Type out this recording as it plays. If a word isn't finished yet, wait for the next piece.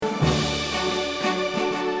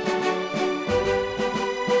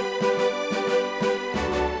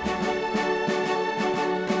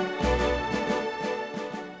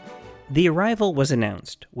The arrival was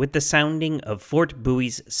announced with the sounding of Fort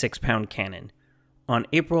Bowie's 6-pound cannon on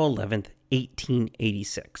April 11th,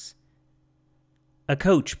 1886. A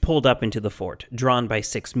coach pulled up into the fort, drawn by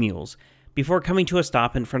 6 mules, before coming to a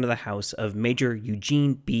stop in front of the house of Major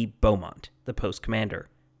Eugene B. Beaumont, the post commander.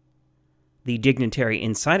 The dignitary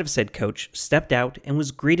inside of said coach stepped out and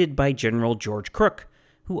was greeted by General George Crook,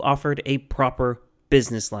 who offered a proper,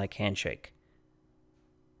 businesslike handshake.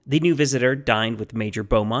 The new visitor dined with Major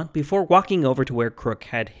Beaumont before walking over to where Crook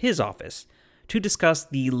had his office to discuss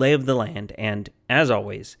the lay of the land and, as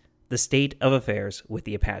always, the state of affairs with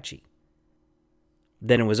the Apache.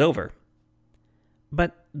 Then it was over.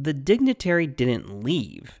 But the dignitary didn't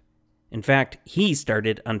leave. In fact, he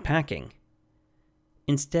started unpacking.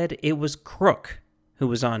 Instead, it was Crook who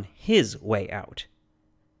was on his way out.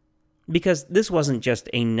 Because this wasn't just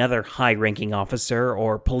another high-ranking officer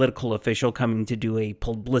or political official coming to do a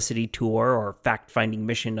publicity tour or fact-finding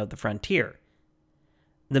mission of the frontier.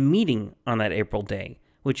 The meeting on that April day,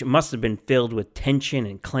 which must have been filled with tension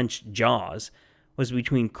and clenched jaws, was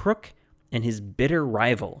between Crook and his bitter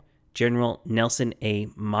rival, General Nelson A.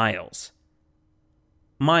 Miles.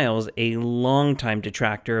 Miles, a longtime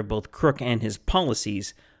detractor of both Crook and his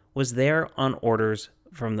policies, was there on orders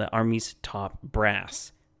from the Army's top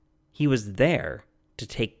brass. He was there to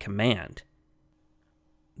take command.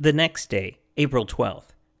 The next day, April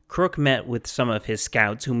 12th, Crook met with some of his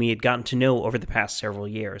scouts whom he had gotten to know over the past several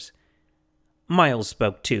years. Miles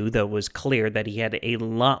spoke too, though it was clear that he had a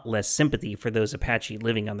lot less sympathy for those Apache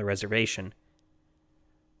living on the reservation.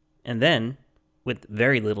 And then, with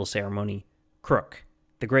very little ceremony, Crook,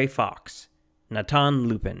 the Gray Fox, Natan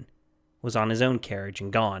Lupin, was on his own carriage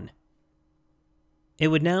and gone. It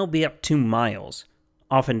would now be up to Miles,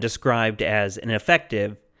 often described as an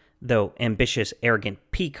effective, though ambitious, arrogant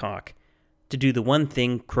peacock, to do the one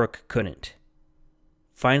thing Crook couldn't.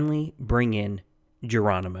 Finally bring in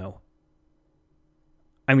Geronimo.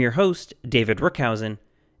 I'm your host, David Rookhausen,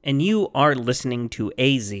 and you are listening to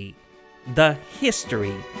AZ, the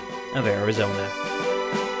history of Arizona.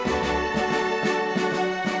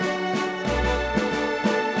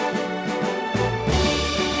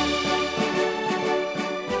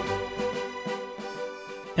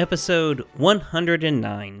 Episode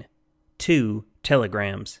 109, 2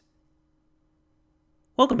 Telegrams.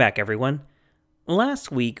 Welcome back, everyone.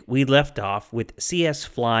 Last week, we left off with C.S.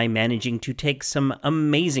 Fly managing to take some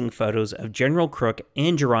amazing photos of General Crook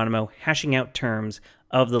and Geronimo hashing out terms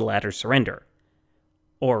of the latter's surrender.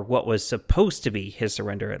 Or what was supposed to be his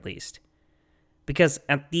surrender, at least. Because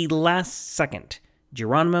at the last second,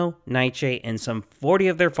 Geronimo, Nietzsche, and some 40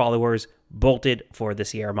 of their followers bolted for the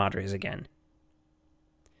Sierra Madres again.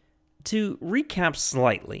 To recap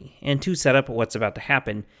slightly, and to set up what's about to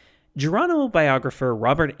happen, Geronimo biographer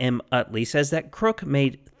Robert M. Utley says that Crook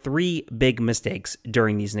made 3 big mistakes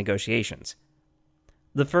during these negotiations.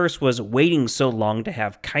 The first was waiting so long to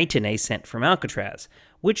have Kaitane sent from Alcatraz,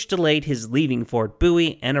 which delayed his leaving Fort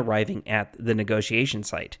Bowie and arriving at the negotiation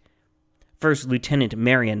site. First Lieutenant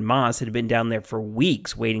Marion Moss had been down there for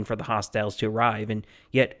weeks waiting for the hostiles to arrive, and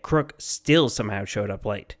yet Crook still somehow showed up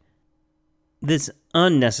late. This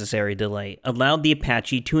unnecessary delay allowed the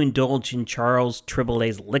Apache to indulge in Charles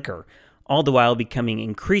Triboulet's liquor, all the while becoming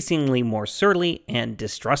increasingly more surly and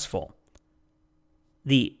distrustful.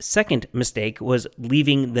 The second mistake was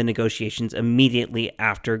leaving the negotiations immediately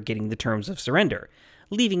after getting the terms of surrender,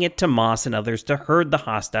 leaving it to Moss and others to herd the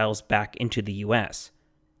hostiles back into the U.S.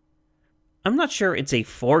 I'm not sure it's a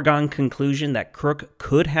foregone conclusion that Crook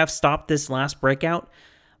could have stopped this last breakout,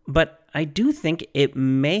 but I do think it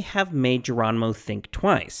may have made Geronimo think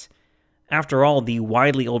twice. After all, the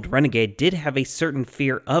wily old renegade did have a certain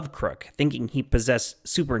fear of Crook, thinking he possessed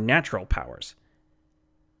supernatural powers.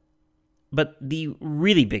 But the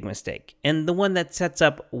really big mistake, and the one that sets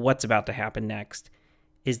up what's about to happen next,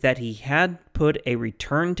 is that he had put a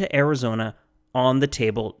return to Arizona on the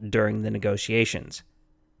table during the negotiations.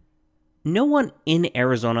 No one in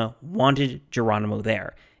Arizona wanted Geronimo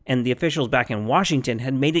there, and the officials back in Washington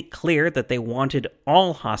had made it clear that they wanted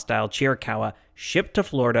all hostile Chiricahua shipped to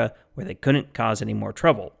Florida where they couldn't cause any more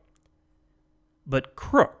trouble. But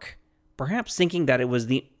Crook, perhaps thinking that it was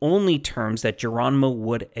the only terms that Geronimo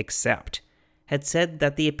would accept, had said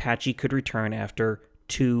that the Apache could return after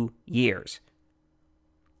 2 years.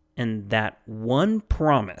 And that one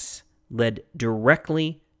promise led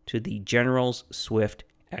directly to the general's swift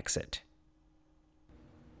exit.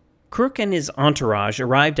 Crook and his entourage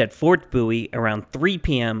arrived at Fort Bowie around 3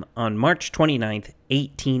 p.m. on March 29,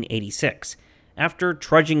 1886, after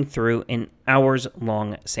trudging through an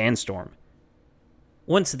hours-long sandstorm.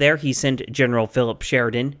 Once there, he sent General Philip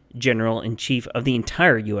Sheridan, General-in-Chief of the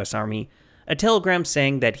entire U.S. Army, a telegram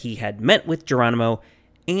saying that he had met with Geronimo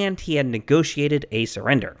and he had negotiated a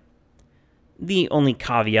surrender. The only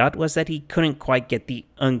caveat was that he couldn't quite get the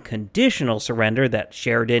unconditional surrender that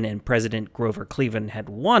Sheridan and President Grover Cleveland had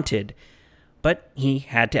wanted, but he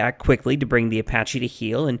had to act quickly to bring the Apache to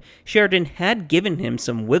heel, and Sheridan had given him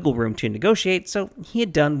some wiggle room to negotiate, so he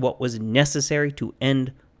had done what was necessary to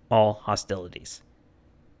end all hostilities.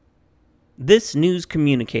 This news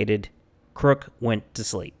communicated, Crook went to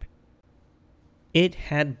sleep. It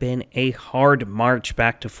had been a hard march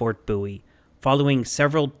back to Fort Bowie, following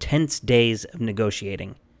several tense days of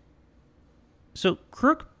negotiating. So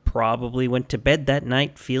Crook probably went to bed that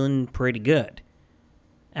night feeling pretty good.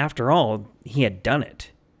 After all, he had done it.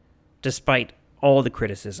 Despite all the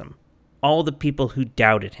criticism, all the people who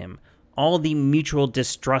doubted him, all the mutual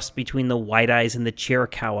distrust between the White Eyes and the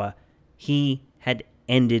Chiricahua, he had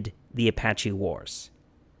ended the Apache Wars.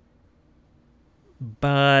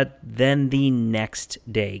 But then the next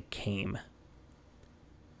day came.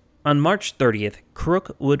 On March 30th,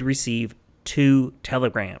 Crook would receive 2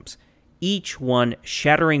 telegrams, each one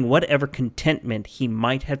shattering whatever contentment he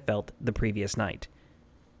might have felt the previous night.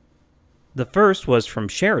 The first was from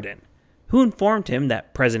Sheridan, who informed him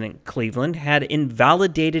that President Cleveland had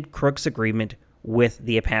invalidated Crook's agreement with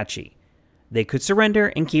the Apache. They could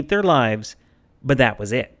surrender and keep their lives, but that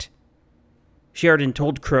was it. Sheridan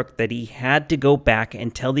told Crook that he had to go back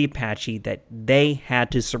and tell the Apache that they had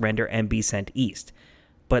to surrender and be sent east,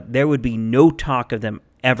 but there would be no talk of them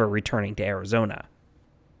ever returning to Arizona.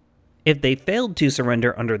 If they failed to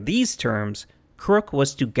surrender under these terms, Crook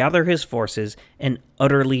was to gather his forces and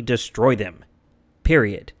utterly destroy them.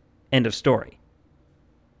 Period. End of story.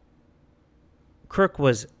 Crook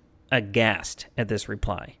was aghast at this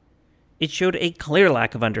reply. It showed a clear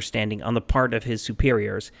lack of understanding on the part of his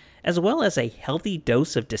superiors, as well as a healthy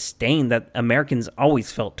dose of disdain that Americans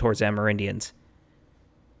always felt towards Amerindians.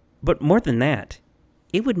 But more than that,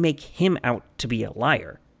 it would make him out to be a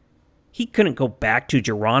liar. He couldn't go back to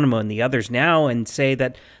Geronimo and the others now and say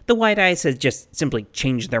that the White Eyes had just simply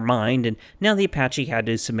changed their mind and now the Apache had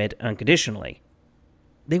to submit unconditionally.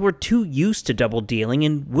 They were too used to double dealing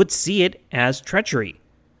and would see it as treachery.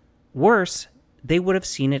 Worse, they would have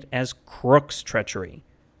seen it as Crook's treachery.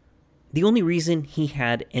 The only reason he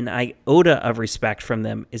had an iota of respect from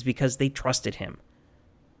them is because they trusted him.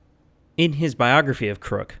 In his biography of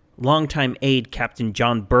Crook, longtime aide Captain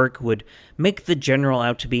John Burke would make the general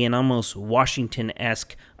out to be an almost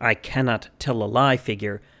Washington-esque I cannot tell a lie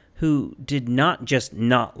figure who did not just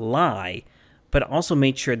not lie, but also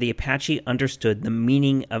made sure the Apache understood the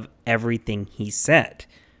meaning of everything he said.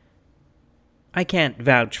 I can't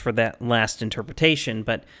vouch for that last interpretation,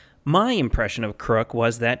 but my impression of Crook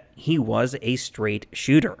was that he was a straight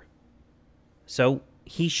shooter. So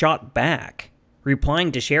he shot back,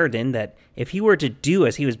 replying to Sheridan that if he were to do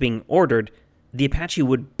as he was being ordered, the Apache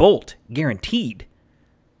would bolt, guaranteed.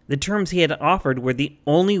 The terms he had offered were the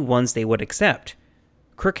only ones they would accept.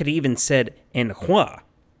 Crook had even said, "en quoi."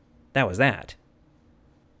 That was that.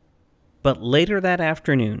 But later that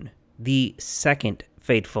afternoon, the second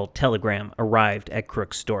fateful telegram arrived at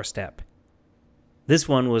Crook's doorstep. This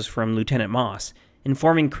one was from Lieutenant Moss,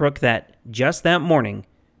 informing Crook that just that morning,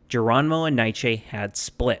 Geronimo and Nietzsche had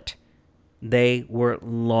split. They were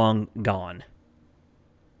long gone.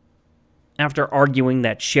 After arguing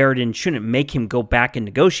that Sheridan shouldn't make him go back and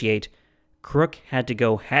negotiate, Crook had to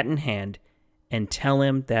go hat in hand and tell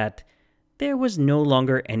him that there was no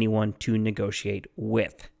longer anyone to negotiate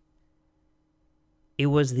with. It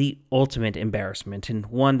was the ultimate embarrassment, and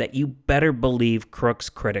one that you better believe Crook's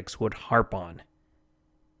critics would harp on.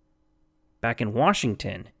 Back in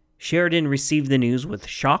Washington, Sheridan received the news with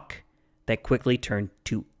shock that quickly turned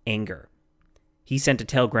to anger. He sent a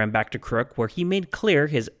telegram back to Crook where he made clear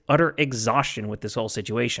his utter exhaustion with this whole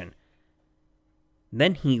situation.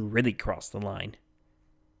 Then he really crossed the line.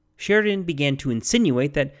 Sheridan began to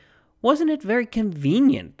insinuate that wasn't it very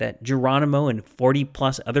convenient that Geronimo and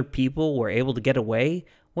 40-plus other people were able to get away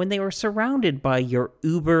when they were surrounded by your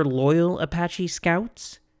uber-loyal Apache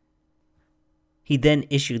scouts? He then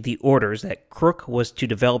issued the orders that Crook was to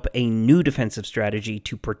develop a new defensive strategy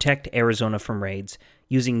to protect Arizona from raids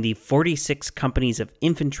using the 46 companies of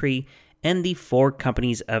infantry and the 4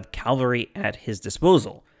 companies of cavalry at his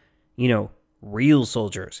disposal. You know, real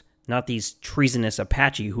soldiers, not these treasonous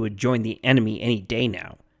Apache who would join the enemy any day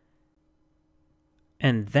now.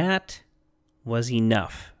 And that was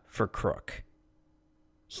enough for Crook.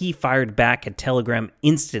 He fired back a telegram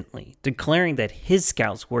instantly, declaring that his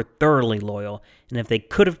scouts were thoroughly loyal, and if they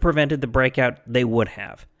could have prevented the breakout, they would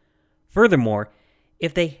have. Furthermore,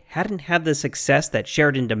 if they hadn't had the success that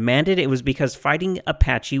Sheridan demanded, it was because fighting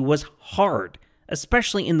Apache was hard,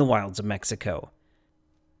 especially in the wilds of Mexico.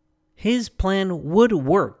 His plan would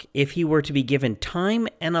work if he were to be given time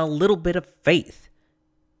and a little bit of faith.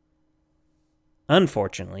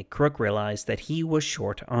 Unfortunately, Crook realized that he was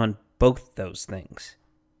short on both those things.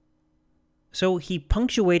 So he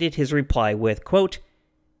punctuated his reply with, quote,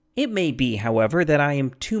 "It may be, however, that I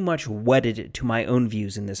am too much wedded to my own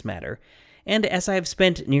views in this matter, and as I have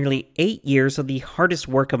spent nearly 8 years of the hardest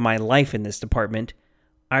work of my life in this department,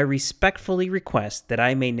 I respectfully request that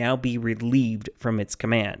I may now be relieved from its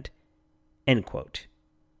command." End quote.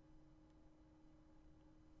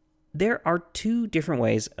 There are two different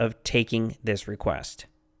ways of taking this request.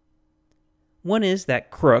 One is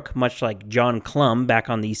that Crook, much like John Clum back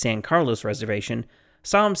on the San Carlos Reservation,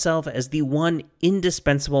 saw himself as the one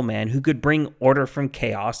indispensable man who could bring order from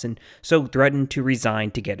chaos and so threatened to resign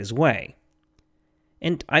to get his way.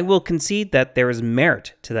 And I will concede that there is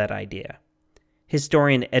merit to that idea.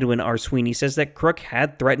 Historian Edwin R. Sweeney says that Crook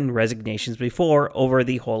had threatened resignations before over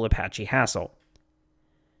the whole Apache hassle.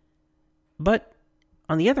 But,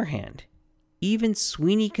 on the other hand, even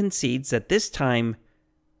Sweeney concedes that this time,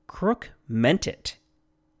 Crook meant it.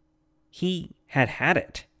 He had had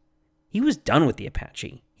it. He was done with the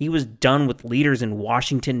Apache. He was done with leaders in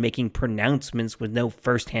Washington making pronouncements with no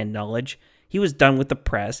first-hand knowledge. He was done with the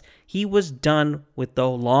press. He was done with the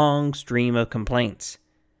long stream of complaints.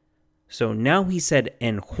 So now he said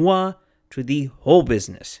enhua to the whole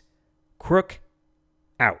business. Crook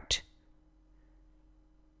out.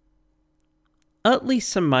 Utley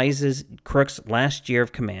surmises Crook's last year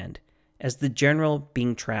of command as the general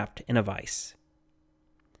being trapped in a vice.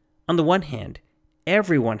 On the one hand,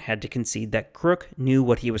 everyone had to concede that Crook knew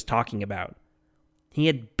what he was talking about. He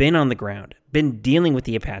had been on the ground, been dealing with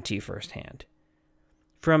the Apache firsthand.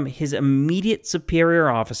 From his immediate superior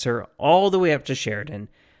officer all the way up to Sheridan,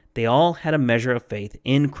 they all had a measure of faith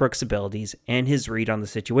in Crook's abilities and his read on the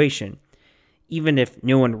situation, even if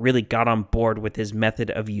no one really got on board with his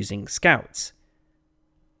method of using scouts.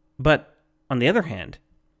 But, on the other hand,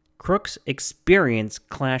 Crook's experience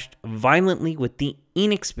clashed violently with the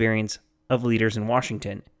inexperience of leaders in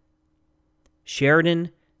Washington.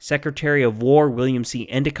 Sheridan, Secretary of War William C.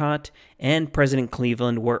 Endicott, and President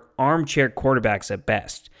Cleveland were armchair quarterbacks at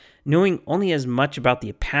best, knowing only as much about the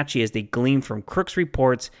Apache as they gleaned from Crook's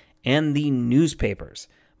reports and the newspapers,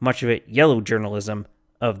 much of it yellow journalism,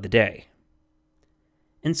 of the day.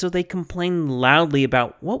 And so they complained loudly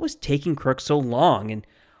about what was taking Crook so long, and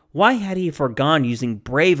why had he foregone using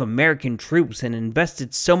brave American troops and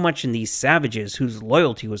invested so much in these savages whose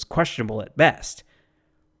loyalty was questionable at best?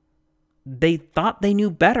 They thought they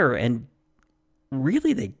knew better, and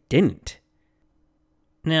really they didn't.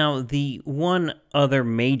 Now, the one other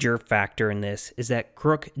major factor in this is that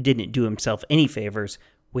Crook didn't do himself any favors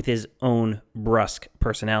with his own brusque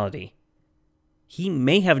personality. He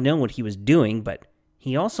may have known what he was doing, but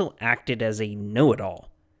he also acted as a know-it-all.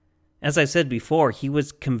 As I said before, he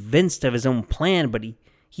was convinced of his own plan, but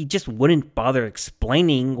he just wouldn't bother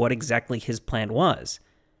explaining what exactly his plan was.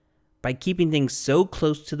 By keeping things so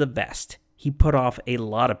close to the vest, he put off a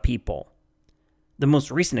lot of people. The most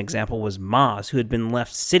recent example was Moz, who had been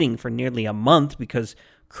left sitting for nearly a month because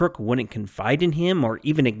Crook wouldn't confide in him or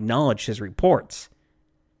even acknowledge his reports.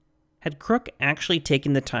 Had Crook actually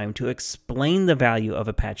taken the time to explain the value of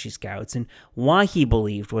Apache Scouts and why he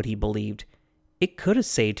believed what he believed, it could have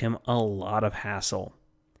saved him a lot of hassle.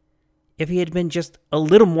 If he had been just a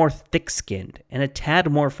little more thick-skinned and a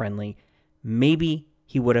tad more friendly, maybe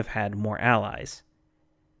he would have had more allies.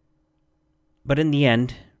 But in the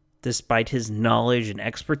end, despite his knowledge and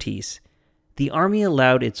expertise, the Army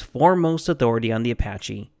allowed its foremost authority on the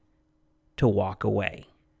Apache to walk away.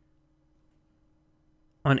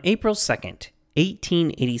 On April 2nd,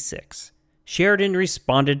 1886, Sheridan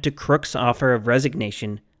responded to Crook's offer of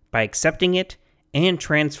resignation by accepting it and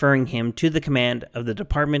transferring him to the command of the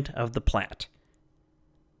Department of the Platte.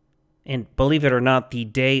 And believe it or not, the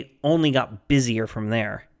day only got busier from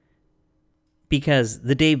there. Because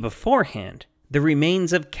the day beforehand, the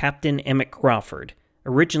remains of Captain Emmett Crawford,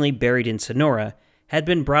 originally buried in Sonora, had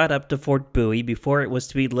been brought up to Fort Bowie before it was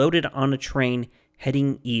to be loaded on a train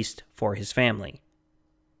heading east for his family.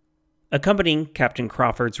 Accompanying Captain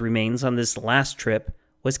Crawford's remains on this last trip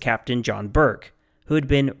was Captain John Burke, who had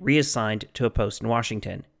been reassigned to a post in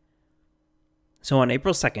Washington. So on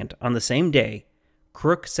April 2nd, on the same day,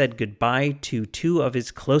 Crook said goodbye to two of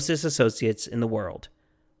his closest associates in the world,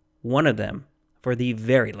 one of them for the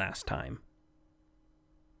very last time.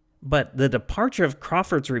 But the departure of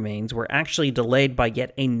Crawford's remains were actually delayed by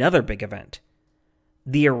yet another big event.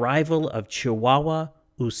 the arrival of Chihuahua,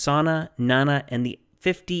 Usana, Nana, and the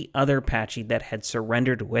 50 other Apache that had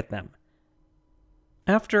surrendered with them.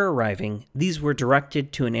 After arriving, these were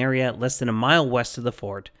directed to an area less than a mile west of the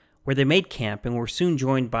fort, where they made camp and were soon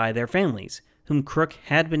joined by their families, whom Crook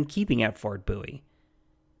had been keeping at Fort Bowie.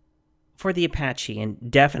 For the Apache,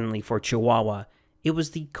 and definitely for Chihuahua, it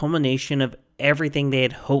was the culmination of everything they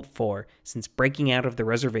had hoped for since breaking out of the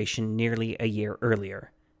reservation nearly a year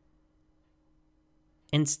earlier.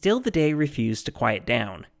 And still the day refused to quiet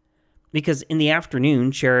down, because in the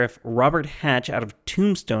afternoon, Sheriff Robert Hatch out of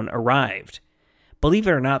Tombstone arrived. Believe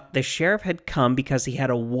it or not, the sheriff had come because he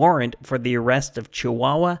had a warrant for the arrest of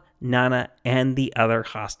Chihuahua, Nana, and the other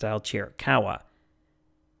hostile Chiricahua.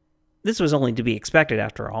 This was only to be expected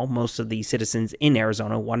after all. Most of the citizens in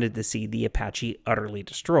Arizona wanted to see the Apache utterly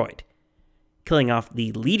destroyed. Killing off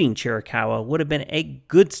the leading Chiricahua would have been a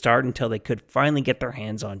good start until they could finally get their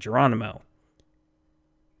hands on Geronimo.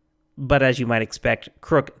 But as you might expect,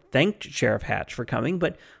 Crook thanked Sheriff Hatch for coming,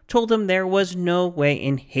 but told him there was no way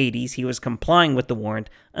in Hades he was complying with the warrant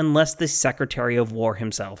unless the Secretary of War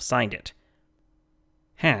himself signed it.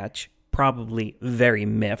 Hatch, probably very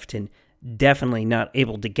miffed and definitely not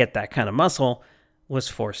able to get that kind of muscle, was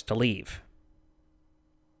forced to leave.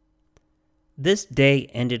 This day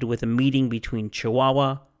ended with a meeting between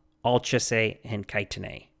Chihuahua, Alchese, and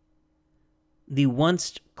Kaitane. The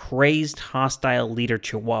once crazed hostile leader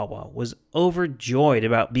Chihuahua was overjoyed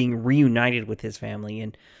about being reunited with his family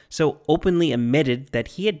and so openly admitted that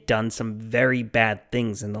he had done some very bad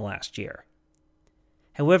things in the last year.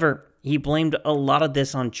 However, he blamed a lot of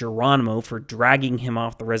this on Geronimo for dragging him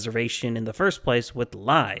off the reservation in the first place with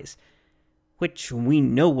lies, which we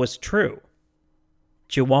know was true.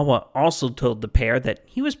 Chihuahua also told the pair that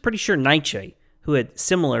he was pretty sure Naiche, who had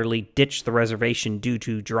similarly ditched the reservation due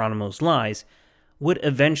to Geronimo's lies, would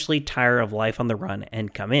eventually tire of life on the run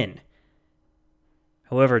and come in.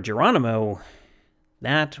 However, Geronimo,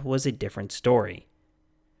 that was a different story.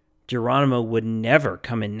 Geronimo would never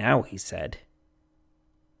come in now, he said.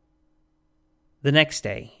 The next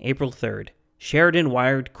day, April 3rd, Sheridan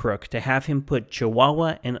wired Crook to have him put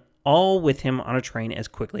Chihuahua and all with him on a train as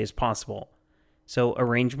quickly as possible, so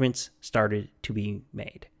arrangements started to be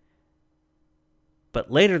made.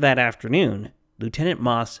 But later that afternoon, Lieutenant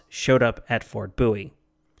Moss showed up at Fort Bowie.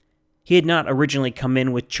 He had not originally come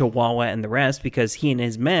in with Chihuahua and the rest because he and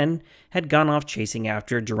his men had gone off chasing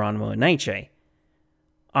after Geronimo and Naiche.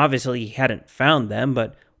 Obviously, he hadn't found them,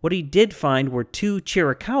 but what he did find were two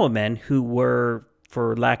Chiricahua men who were,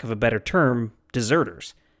 for lack of a better term,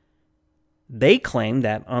 deserters. They claimed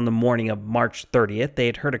that on the morning of March 30th, they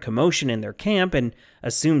had heard a commotion in their camp and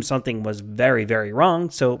assumed something was very, very wrong,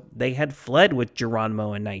 so they had fled with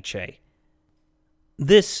Geronimo and Naiche.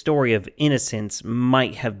 This story of innocence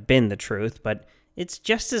might have been the truth, but it's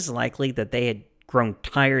just as likely that they had grown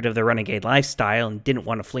tired of the renegade lifestyle and didn't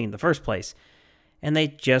want to flee in the first place, and they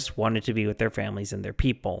just wanted to be with their families and their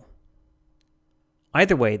people.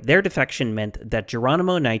 Either way, their defection meant that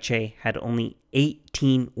Geronimo and Naiche had only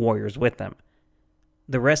 18 warriors with them.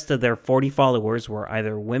 The rest of their 40 followers were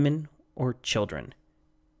either women or children.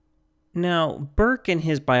 Now, Burke in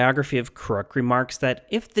his biography of Crook remarks that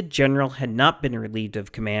if the general had not been relieved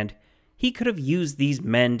of command, he could have used these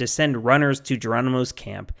men to send runners to Geronimo's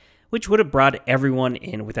camp, which would have brought everyone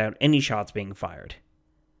in without any shots being fired.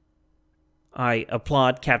 I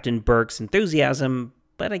applaud Captain Burke's enthusiasm,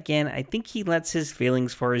 but again, I think he lets his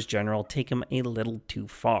feelings for his general take him a little too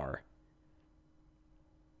far.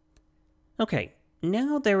 Okay,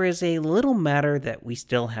 now there is a little matter that we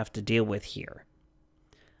still have to deal with here.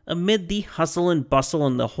 Amid the hustle and bustle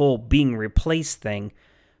and the whole being replaced thing,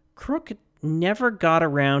 Crook never got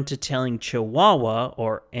around to telling Chihuahua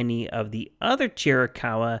or any of the other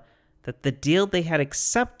Chiricahua that the deal they had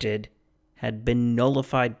accepted had been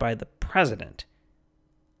nullified by the president.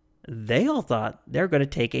 They all thought they were going to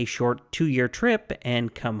take a short 2-year trip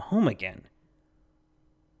and come home again.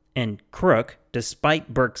 And Crook,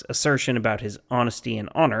 despite Burke's assertion about his honesty and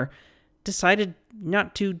honor, decided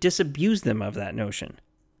not to disabuse them of that notion.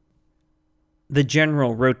 The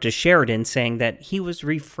general wrote to Sheridan saying that he was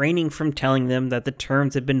refraining from telling them that the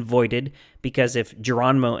terms had been voided because if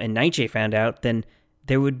Geronimo and Naiche found out, then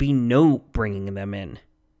there would be no bringing them in.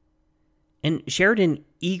 And Sheridan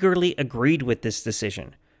eagerly agreed with this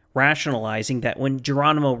decision, rationalizing that when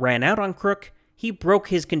Geronimo ran out on Crook, he broke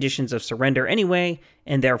his conditions of surrender anyway,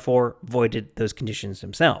 and therefore voided those conditions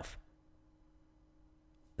himself.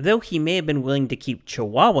 Though he may have been willing to keep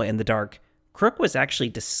Chihuahua in the dark, Crook was actually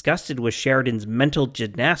disgusted with Sheridan's mental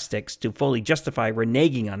gymnastics to fully justify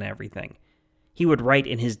reneging on everything. He would write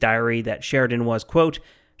in his diary that Sheridan was, quote,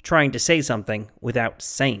 trying to say something without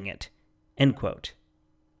saying it, end quote.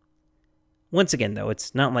 Once again, though,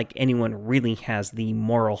 it's not like anyone really has the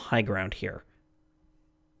moral high ground here.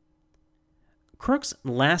 Crook's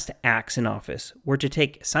last acts in office were to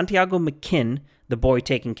take Santiago McKinn, the boy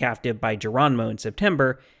taken captive by Geronimo in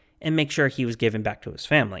September, and make sure he was given back to his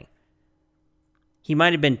family. He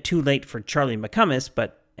might have been too late for Charlie McCumbis,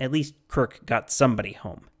 but at least Crook got somebody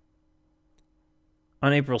home.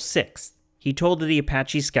 On April 6th, he told the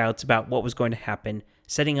Apache scouts about what was going to happen,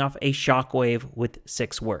 setting off a shockwave with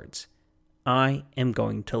 6 words. I am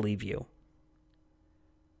going to leave you.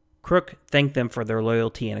 Crook thanked them for their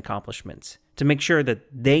loyalty and accomplishments, to make sure that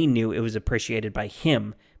they knew it was appreciated by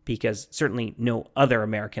him, because certainly no other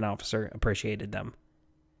American officer appreciated them.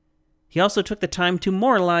 He also took the time to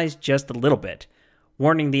moralize just a little bit,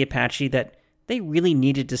 warning the Apache that they really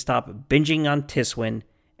needed to stop binging on Tiswin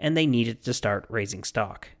and they needed to start raising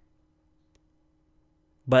stock.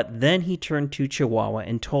 But then he turned to Chihuahua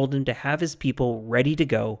and told him to have his people ready to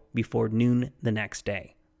go before noon the next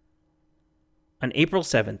day. On April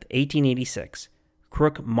 7th, 1886,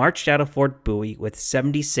 Crook marched out of Fort Bowie with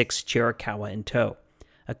 76 Chiricahua in tow,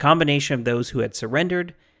 a combination of those who had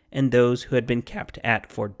surrendered and those who had been kept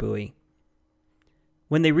at Fort Bowie.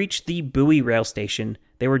 When they reached the Bowie rail station,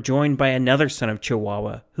 they were joined by another son of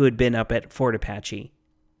Chihuahua who had been up at Fort Apache.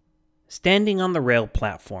 Standing on the rail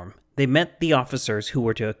platform, they met the officers who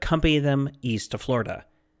were to accompany them east to Florida.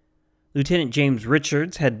 Lieutenant James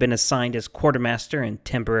Richards had been assigned as quartermaster and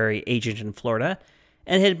temporary agent in Florida,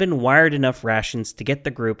 and had been wired enough rations to get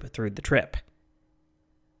the group through the trip.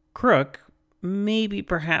 Crook, maybe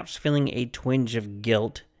perhaps feeling a twinge of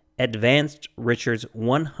guilt, advanced Richards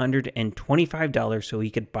 $125 so he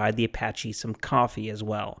could buy the Apache some coffee as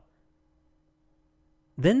well.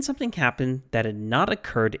 Then something happened that had not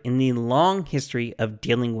occurred in the long history of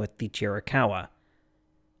dealing with the Chiricahua.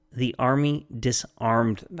 The Army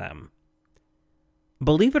disarmed them.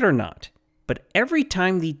 Believe it or not, but every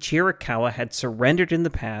time the Chiricahua had surrendered in the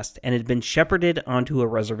past and had been shepherded onto a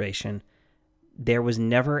reservation, there was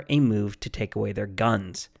never a move to take away their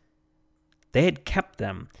guns. They had kept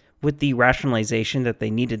them, with the rationalization that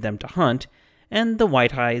they needed them to hunt, and the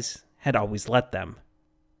White Eyes had always let them.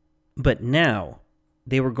 But now,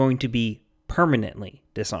 they were going to be permanently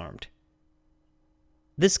disarmed.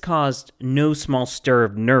 This caused no small stir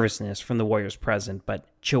of nervousness from the warriors present, but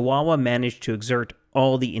Chihuahua managed to exert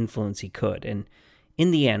all the influence he could, and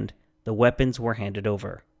in the end, the weapons were handed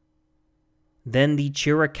over. Then the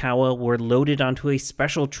Chiricahua were loaded onto a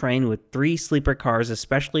special train with 3 sleeper cars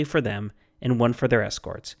especially for them and 1 for their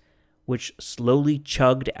escorts, which slowly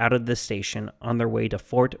chugged out of the station on their way to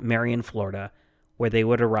Fort Marion, Florida, where they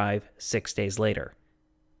would arrive 6 days later.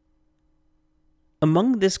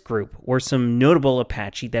 Among this group were some notable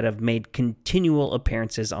Apache that have made continual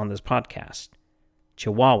appearances on this podcast: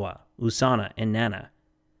 Chihuahua, Usana, and Nana.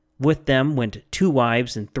 With them went 2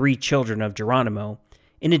 wives and 3 children of Geronimo,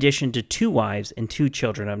 in addition to 2 wives and 2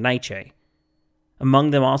 children of Naiche.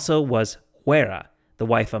 Among them also was Huera, the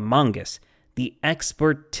wife of Mangus, the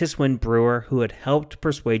expert Tiswin brewer who had helped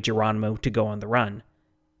persuade Geronimo to go on the run.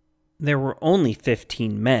 There were only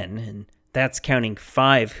 15 men, and that's counting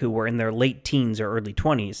 5 who were in their late teens or early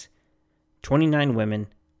 20s, 29 women,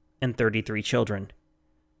 and 33 children.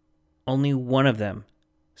 Only one of them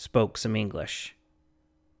spoke some English.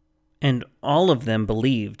 And all of them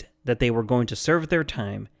believed that they were going to serve their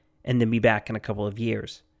time and then be back in a couple of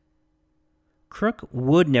years. Crook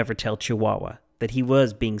would never tell Chihuahua that he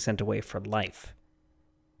was being sent away for life.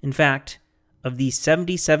 In fact, of the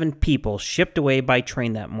 77 people shipped away by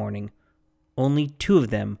train that morning, only 2 of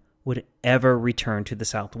them would ever return to the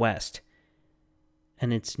Southwest.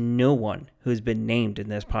 And it's no one who's been named in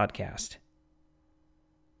this podcast.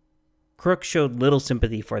 Crook showed little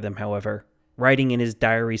sympathy for them, however, writing in his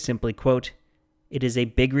diary simply, quote, "It is a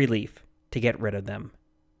big relief to get rid of them,"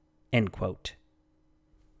 end quote.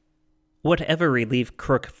 Whatever relief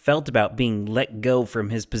Crook felt about being let go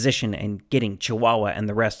from his position and getting Chihuahua and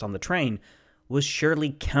the rest on the train was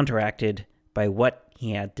surely counteracted by what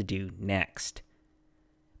he had to do next.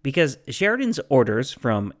 Because Sheridan's orders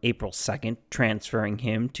from April 2nd, transferring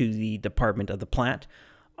him to the Department of the Platte,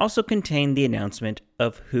 also contained the announcement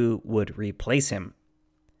of who would replace him.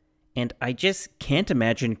 And I just can't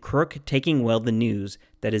imagine Crook taking well the news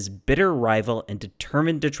that his bitter rival and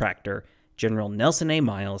determined detractor, General Nelson A.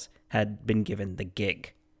 Miles, had been given the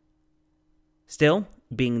gig. Still,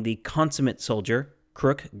 being the consummate soldier,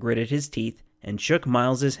 Crook gritted his teeth and shook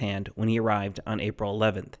Miles's hand when he arrived on April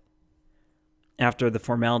 11th. After the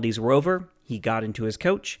formalities were over, he got into his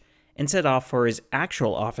coach and set off for his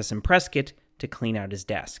actual office in Prescott to clean out his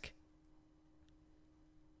desk.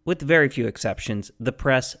 With very few exceptions, the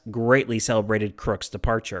press greatly celebrated Crook's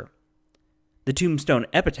departure. The Tombstone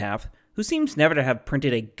Epitaph, who seems never to have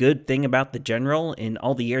printed a good thing about the general in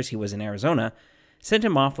all the years he was in Arizona, sent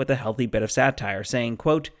him off with a healthy bit of satire, saying,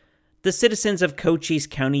 quote, "The citizens of Cochise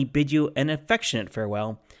County bid you an affectionate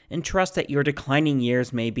farewell, and trust that your declining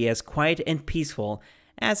years may be as quiet and peaceful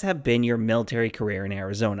as have been your military career in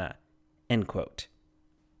Arizona." End quote.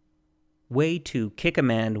 Way to kick a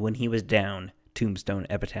man when he was down, Tombstone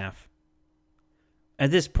Epitaph.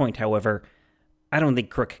 At this point, however, I don't think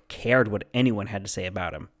Crook cared what anyone had to say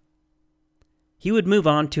about him. He would move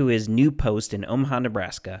on to his new post in Omaha,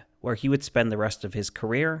 Nebraska, where he would spend the rest of his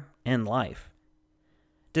career and life.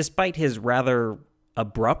 Despite his rather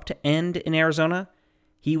abrupt end in Arizona,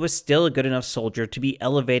 he was still a good enough soldier to be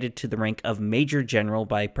elevated to the rank of Major General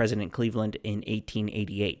by President Cleveland in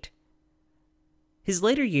 1888. His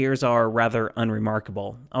later years are rather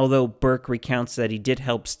unremarkable, although Burke recounts that he did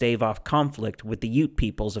help stave off conflict with the Ute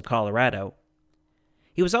peoples of Colorado.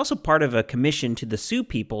 He was also part of a commission to the Sioux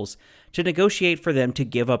peoples to negotiate for them to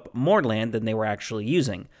give up more land than they were actually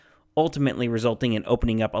using, ultimately resulting in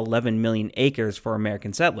opening up 11 million acres for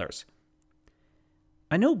American settlers.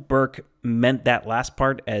 I know Burke meant that last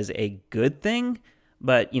part as a good thing,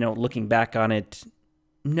 but, looking back on it,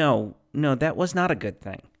 no, that was not a good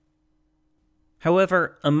thing.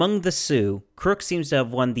 However, among the Sioux, Crook seems to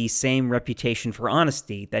have won the same reputation for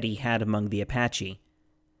honesty that he had among the Apache.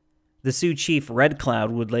 The Sioux chief Red Cloud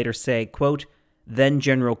would later say, quote, "Then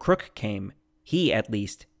General Crook came. He, at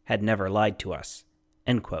least, had never lied to us."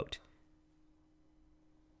 End quote.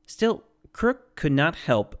 Still, Crook could not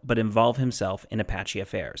help but involve himself in Apache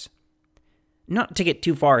affairs. Not to get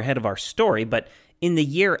too far ahead of our story, but in the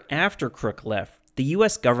year after Crook left, the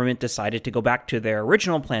U.S. government decided to go back to their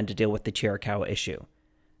original plan to deal with the Chiricahua issue.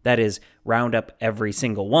 That is, round up every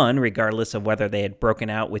single one, regardless of whether they had broken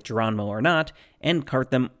out with Geronimo or not, and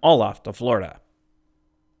cart them all off to Florida.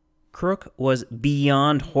 Crook was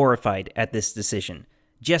beyond horrified at this decision,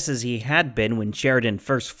 just as he had been when Sheridan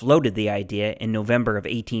first floated the idea in November of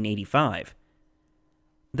 1885.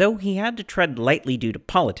 Though he had to tread lightly due to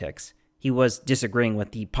politics, he was disagreeing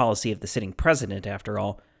with the policy of the sitting president after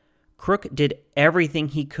all, Crook did everything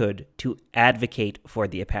he could to advocate for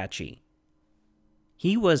the Apache.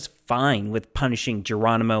 He was fine with punishing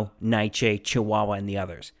Geronimo, Nietzsche, Chihuahua, and the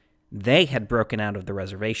others. They had broken out of the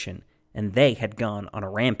reservation, and they had gone on a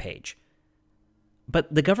rampage.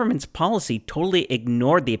 But the government's policy totally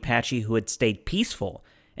ignored the Apache who had stayed peaceful,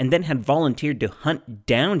 and then had volunteered to hunt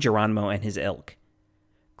down Geronimo and his ilk.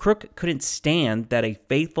 Crook couldn't stand that a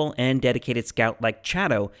faithful and dedicated scout like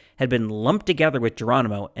Chatto had been lumped together with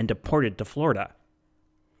Geronimo and deported to Florida.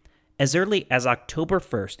 As early as October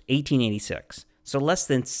 1st, 1886, so less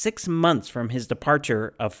than 6 months from his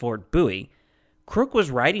departure of Fort Bowie, Crook was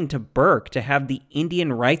writing to Burke to have the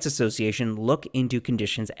Indian Rights Association look into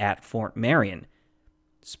conditions at Fort Marion.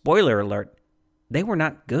 Spoiler alert, they were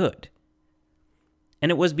not good. And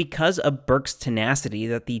it was because of Burke's tenacity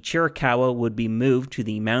that the Chiricahua would be moved to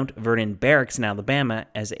the Mount Vernon Barracks in Alabama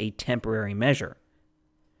as a temporary measure.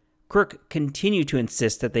 Crook continued to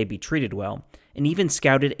insist that they be treated well, and even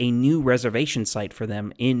scouted a new reservation site for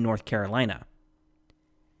them in North Carolina.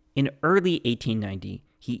 In early 1890,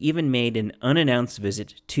 he even made an unannounced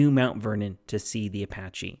visit to Mount Vernon to see the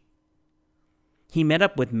Apache. He met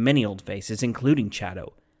up with many old faces, including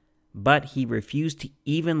Chatto, but he refused to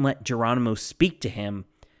even let Geronimo speak to him,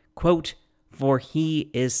 quote, "for he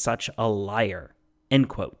is such a liar," end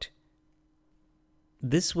quote.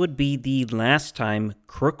 This would be the last time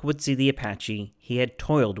Crook would see the Apache he had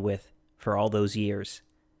toiled with for all those years.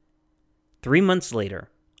 3 months later,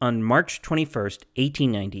 on March 21st,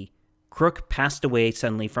 1890, Crook passed away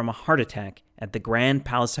suddenly from a heart attack at the Grand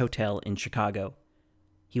Palace Hotel in Chicago.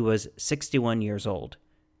 He was 61 years old.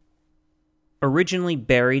 Originally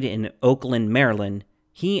buried in Oakland, Maryland,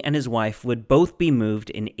 he and his wife would both be moved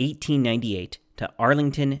in 1898 to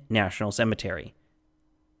Arlington National Cemetery.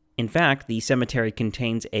 In fact, the cemetery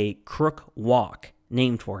contains a Crook Walk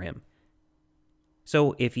named for him.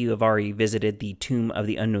 So if you have already visited the Tomb of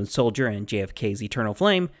the Unknown Soldier and JFK's Eternal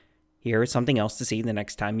Flame, here is something else to see the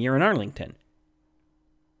next time you're in Arlington.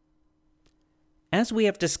 As we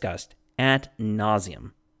have discussed ad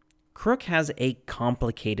nauseum, Crook has a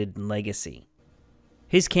complicated legacy.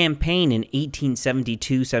 His campaign in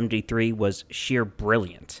 1872-73 was sheer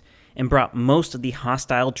brilliance and brought most of the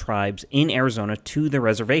hostile tribes in Arizona to the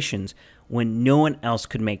reservations when no one else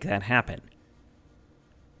could make that happen.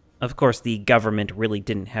 Of course, the government really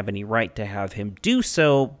didn't have any right to have him do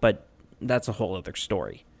so, but that's a whole other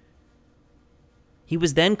story. He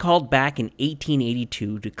was then called back in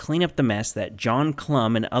 1882 to clean up the mess that John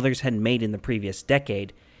Clum and others had made in the previous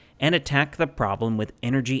decade and attack the problem with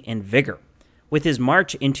energy and vigor, with his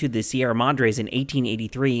march into the Sierra Madres in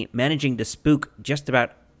 1883 managing to spook just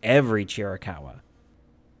about every Chiricahua.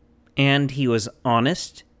 And he was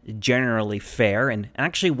honest, generally fair, and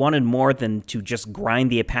actually wanted more than to just grind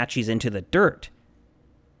the Apaches into the dirt.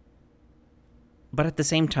 But at the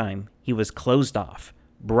same time, he was closed off,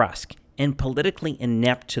 brusque, and politically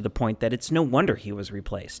inept to the point that it's no wonder he was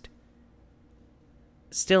replaced.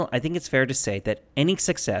 Still, I think it's fair to say that any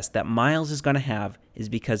success that Miles is going to have is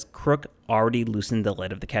because Crook already loosened the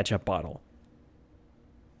lid of the ketchup bottle.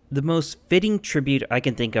 The most fitting tribute I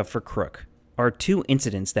can think of for Crook are two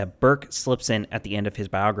incidents that Burke slips in at the end of his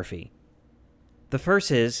biography. The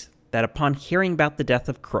first is that upon hearing about the death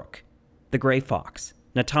of Crook, the Gray Fox,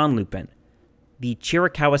 Natan Lupin, the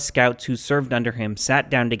Chiricahua scouts who served under him sat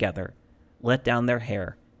down together, let down their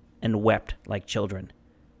hair, and wept like children.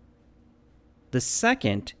 The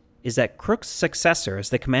second is that Crook's successor as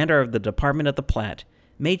the commander of the Department of the Platte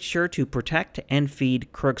made sure to protect and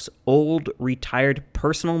feed Crook's old, retired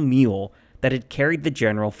personal mule that had carried the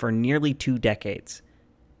general for nearly 2 decades.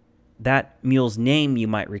 That mule's name, you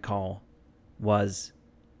might recall, was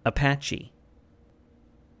Apache.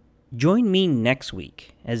 Join me next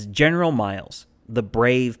week as General Miles, the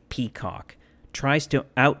brave peacock, tries to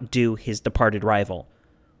outdo his departed rival,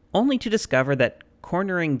 only to discover that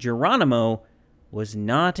cornering Geronimo was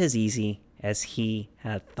not as easy as he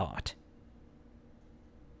had thought.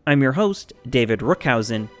 I'm your host, David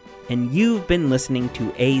Rookhausen, and you've been listening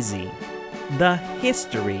to AZ, the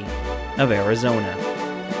history of Arizona.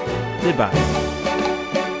 Goodbye.